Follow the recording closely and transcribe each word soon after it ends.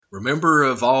Remember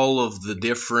of all of the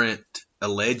different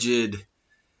alleged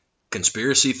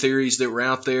conspiracy theories that were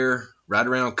out there right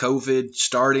around COVID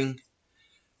starting?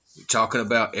 We're talking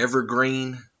about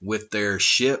Evergreen with their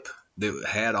ship that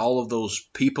had all of those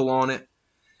people on it.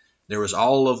 There was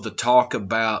all of the talk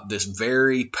about this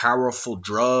very powerful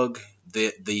drug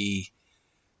that the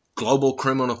global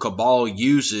criminal cabal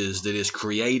uses that is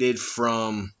created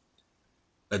from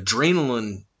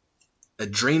adrenochrome,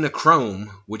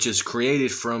 which is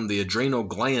created from the adrenal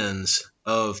glands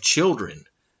of children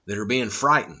that are being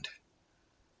frightened.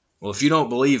 Well, if you don't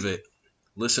believe it,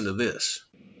 listen to this.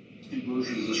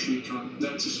 Evolution is a street term.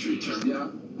 That's a street term, yeah.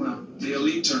 Well, the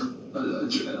elite term,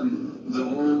 the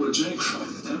whole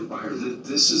adrenochrome empire.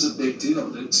 This is a big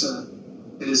deal. It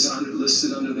is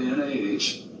listed under the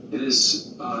NIH. It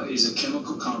is a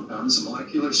chemical compound. Its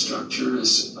molecular structure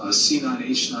is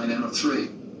C9H9NO3.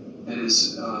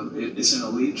 It's an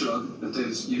elite drug that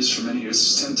they've used for many years.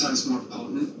 It's 10 times more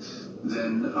potent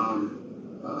than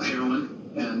heroin.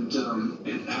 And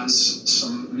it has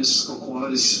some mystical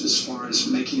qualities as far as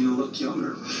making you look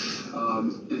younger.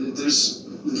 There's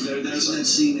that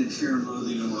scene in Fear and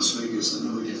Loathing in Las Vegas that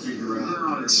nobody can figure out.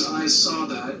 No, I saw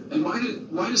that. And why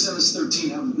does MS-13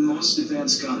 have the most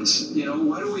advanced guns? You know,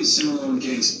 why do we Sinaloa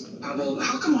gangs have all?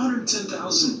 How come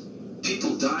 110,000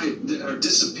 people died or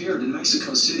disappeared in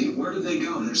Mexico City? Where did they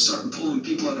go? And they're starting pulling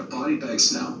people out of body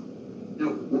bags now. You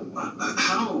know,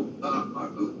 how?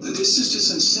 This is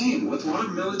just insane. With our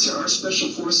military, our special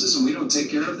forces, and we don't take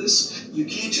care of this. You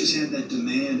can't just have that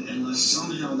demand unless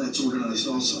somehow that's organized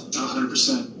also.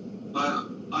 100%.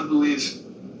 I believe.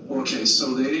 Okay,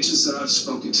 so the agents that I've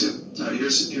spoken to. Now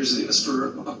here's this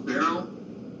for a barrel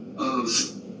of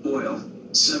oil,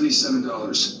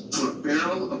 $77. For a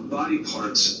barrel of body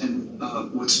parts and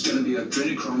what's going to be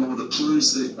adrenochrome, all the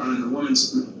plumes that are in the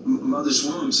mother's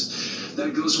wombs.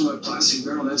 That goes from a plastic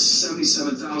barrel. That's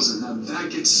 $77,000. Now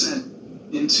that gets sent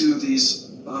into these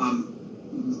vital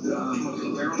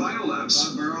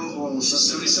labs. Barrel,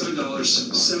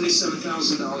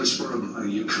 $77,000 for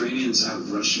Ukrainians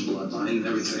have Russian bloodline and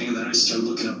everything. And then I started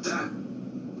looking up that.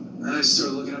 And then I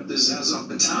started looking up this Azov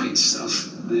battalion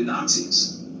stuff, the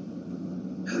Nazis.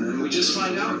 And then we just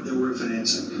find out that we're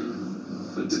financing.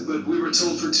 But we were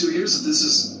told for 2 years that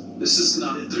this is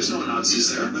not, there's no Nazis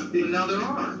there, but now there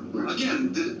are.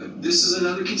 Again, this is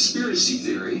another conspiracy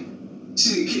theory.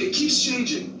 See, it keeps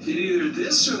changing. It's either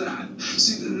this or that.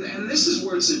 See, and this is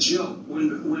where it's a joke.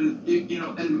 When you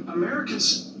know, and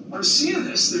Americans are seeing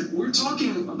this. We're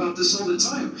talking about this all the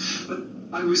time. But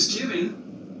I was given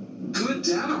good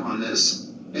data on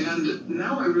this, and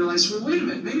now I realize, well, wait a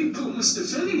minute. Maybe Putin was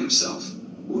defending himself.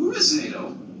 Who is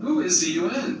NATO? Who is the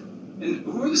UN? And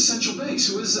who are the central banks?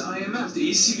 Who is the IMF,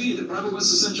 the ECB, the private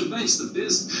West central banks, the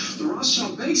BIS, the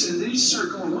Rothschild banks? And then you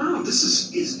start going, wow, this is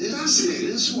fascinating.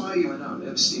 This is why you went out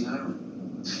Epstein Island.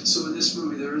 So in this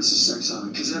movie, there is a sex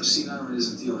island, because Epstein Island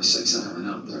isn't the only sex island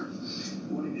out there.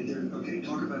 Okay,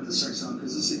 talk about the sex island,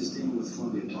 because this is dealing with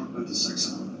Colombia. Talk about the sex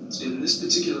island. In this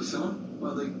particular film,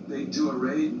 well, they do a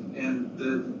raid, and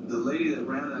the lady that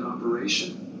ran that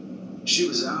operation, she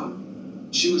was out.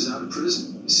 She was out of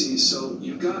prison. See, so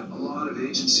you've got a lot of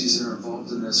agencies that are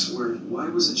involved in this. Why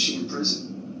wasn't she in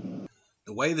prison?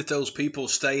 The way that those people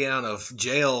stay out of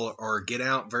jail or get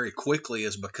out very quickly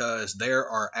is because there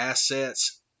are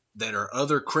assets that are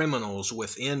other criminals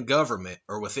within government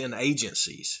or within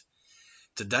agencies.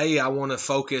 Today, I want to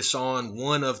focus on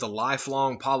one of the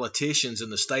lifelong politicians in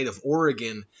the state of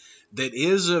Oregon that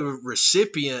is a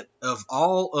recipient of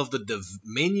all of the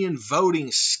Dominion voting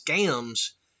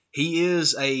scams. He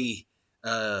is a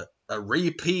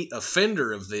repeat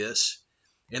offender of this.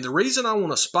 And the reason I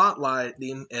want to spotlight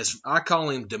him, as I call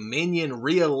him Dominion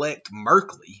Re-elect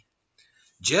Merkley,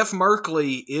 Jeff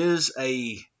Merkley is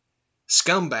a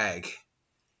scumbag.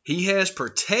 He has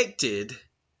protected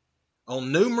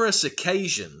on numerous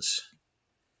occasions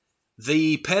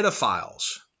the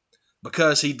pedophiles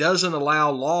because he doesn't allow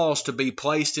laws to be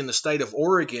placed in the state of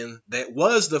Oregon that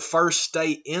was the first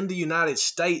state in the United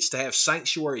States to have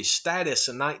sanctuary status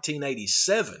in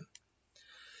 1987.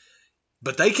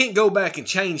 But they can't go back and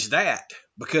change that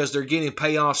because they're getting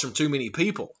payoffs from too many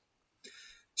people.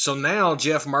 So now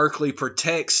Jeff Merkley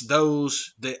protects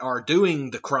those that are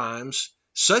doing the crimes,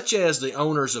 such as the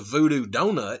owners of Voodoo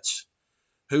Donuts,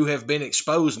 who have been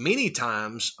exposed many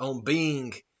times on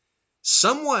being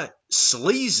somewhat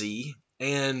sleazy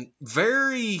and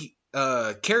very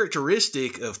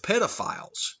characteristic of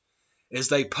pedophiles, as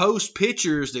they post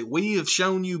pictures that we have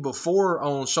shown you before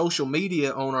on social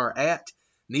media on our at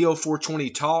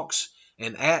Neo420 Talks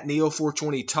and at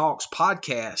Neo420 Talks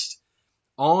podcast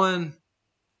on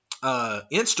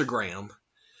Instagram,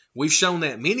 We've shown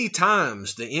that many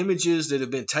times, the images that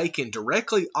have been taken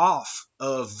directly off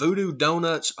of Voodoo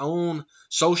Donuts' own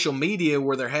social media,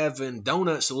 where they're having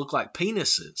donuts that look like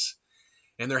penises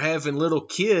and they're having little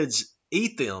kids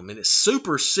eat them, and it's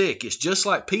super sick. It's just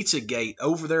like Pizzagate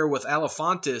over there with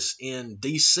Alefantis in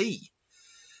DC.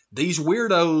 These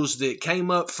weirdos that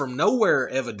came up from nowhere,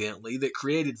 evidently, that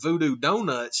created Voodoo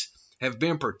Donuts, have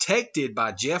been protected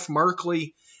by Jeff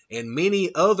Merkley and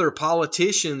many other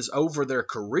politicians over their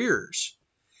careers.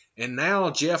 And now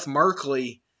Jeff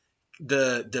Merkley,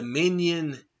 the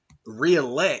Dominion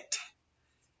re-elect,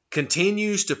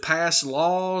 continues to pass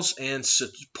laws and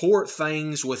support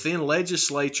things within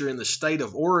legislature in the state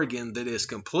of Oregon that is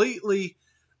completely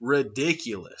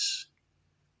ridiculous.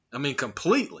 I mean,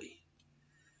 completely.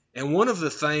 And one of the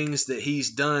things that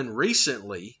he's done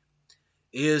recently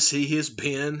is he has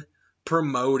been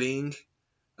promoting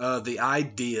the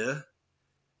idea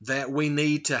that we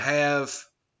need to have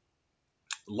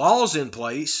laws in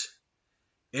place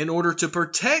in order to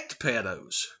protect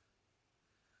pedos.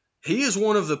 He is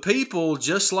one of the people,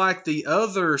 just like the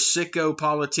other sicko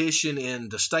politician in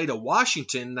the state of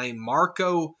Washington named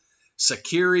Marco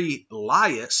Sakiri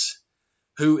Elias,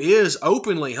 who is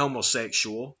openly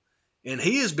homosexual, and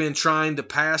he has been trying to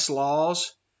pass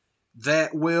laws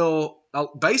that will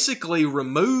basically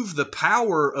remove the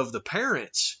power of the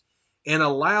parents and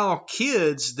allow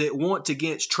kids that want to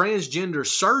get transgender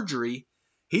surgery.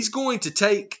 He's going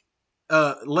to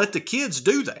let the kids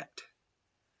do that.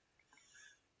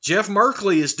 Jeff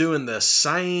Merkley is doing the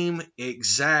same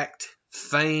exact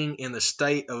thing in the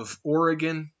state of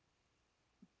Oregon.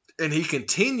 And he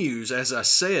continues, as I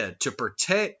said, to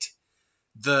protect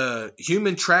the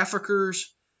human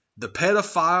traffickers, the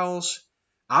pedophiles.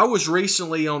 I was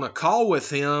recently on a call with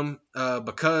him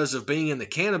because of being in the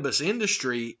cannabis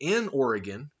industry in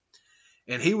Oregon.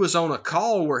 And he was on a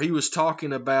call where he was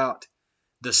talking about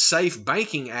the Safe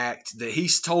Banking Act that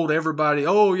he's told everybody,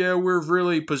 oh yeah, we're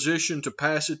really positioned to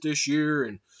pass it this year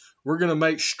and we're going to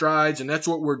make strides and that's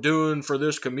what we're doing for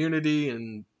this community,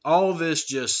 and all this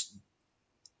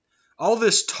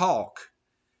talk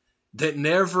that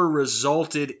never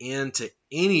resulted into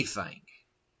anything,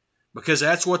 because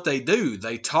that's what they do.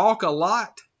 They talk a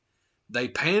lot, they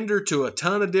pander to a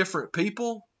ton of different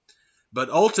people, but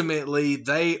ultimately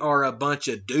they are a bunch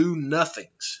of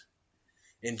do-nothings.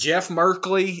 And Jeff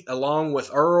Merkley, along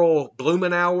with Earl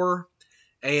Blumenauer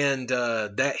and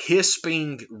that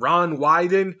hisping Ron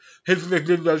Wyden,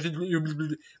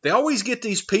 they always get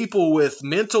these people with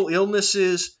mental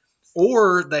illnesses,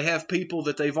 or they have people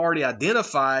that they've already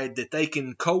identified that they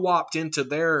can co-opt into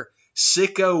their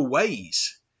sicko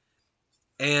ways.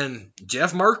 And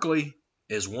Jeff Merkley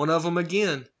is one of them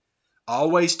again,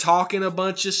 always talking a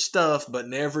bunch of stuff but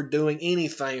never doing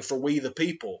anything for we the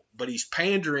people. But he's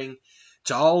pandering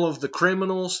to all of the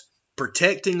criminals,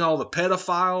 protecting all the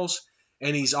pedophiles,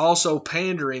 and he's also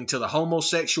pandering to the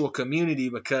homosexual community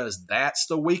because that's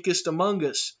the weakest among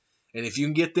us. And if you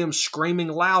can get them screaming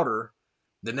louder,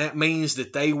 then that means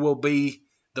that they will be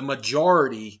the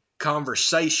majority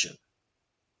conversation.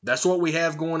 That's what we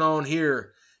have going on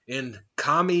here in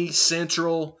Commie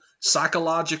Central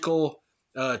Psychological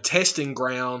Testing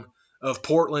Ground of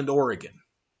Portland, Oregon.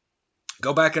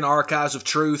 Go back in the Archives of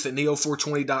Truth at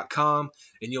neo420.com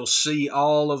and you'll see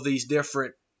all of these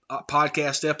different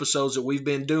podcast episodes that we've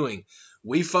been doing.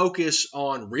 We focus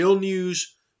on real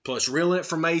news plus real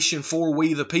information for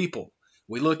we the people.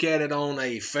 We look at it on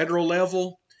a federal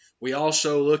level. We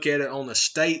also look at it on the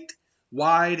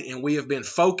state-wide, and we have been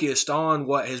focused on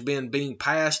what has been being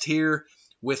passed here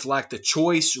with like the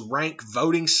choice rank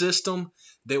voting system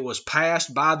that was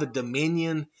passed by the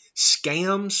Dominion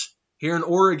scams here in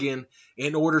Oregon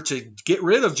in order to get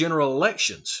rid of general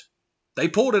elections. They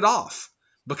pulled it off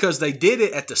because they did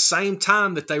it at the same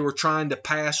time that they were trying to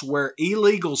pass where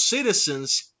illegal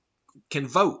citizens can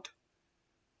vote.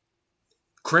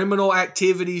 Criminal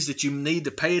activities that you need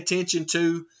to pay attention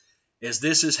to, as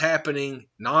this is happening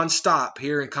nonstop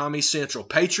here in Commie Central.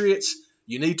 Patriots,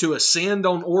 you need to ascend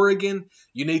on Oregon.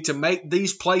 You need to make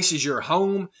these places your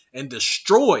home and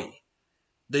destroy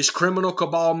these criminal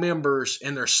cabal members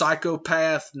and their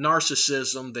psychopath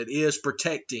narcissism that is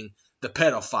protecting the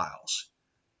pedophiles.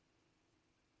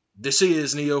 This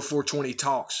is Neo 420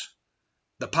 Talks,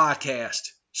 the podcast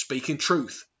speaking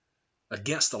truth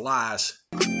against the lies.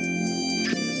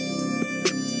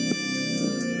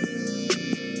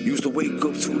 used to wake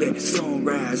up to that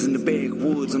sunrise in the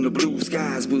backwoods on the blue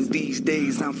skies, but these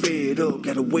days I'm fed up,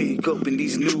 gotta wake up in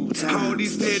these new times. All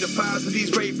these pedophiles and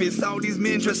these rapists, all these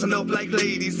men dressing up like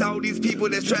ladies, all these people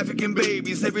that's trafficking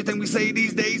babies. Everything we say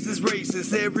these days is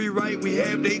racist. Every right we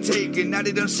have they taken. Now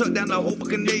they done shut down the whole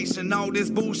fucking nation. All this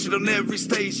bullshit on every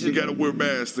station. You gotta wear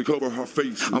masks to cover her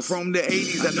face. I'm from the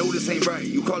 80s, I know this ain't right.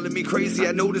 You calling me crazy,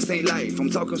 I know this ain't life.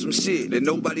 I'm talking some shit that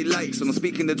nobody likes, and I'm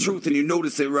speaking the truth and you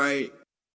notice it, right?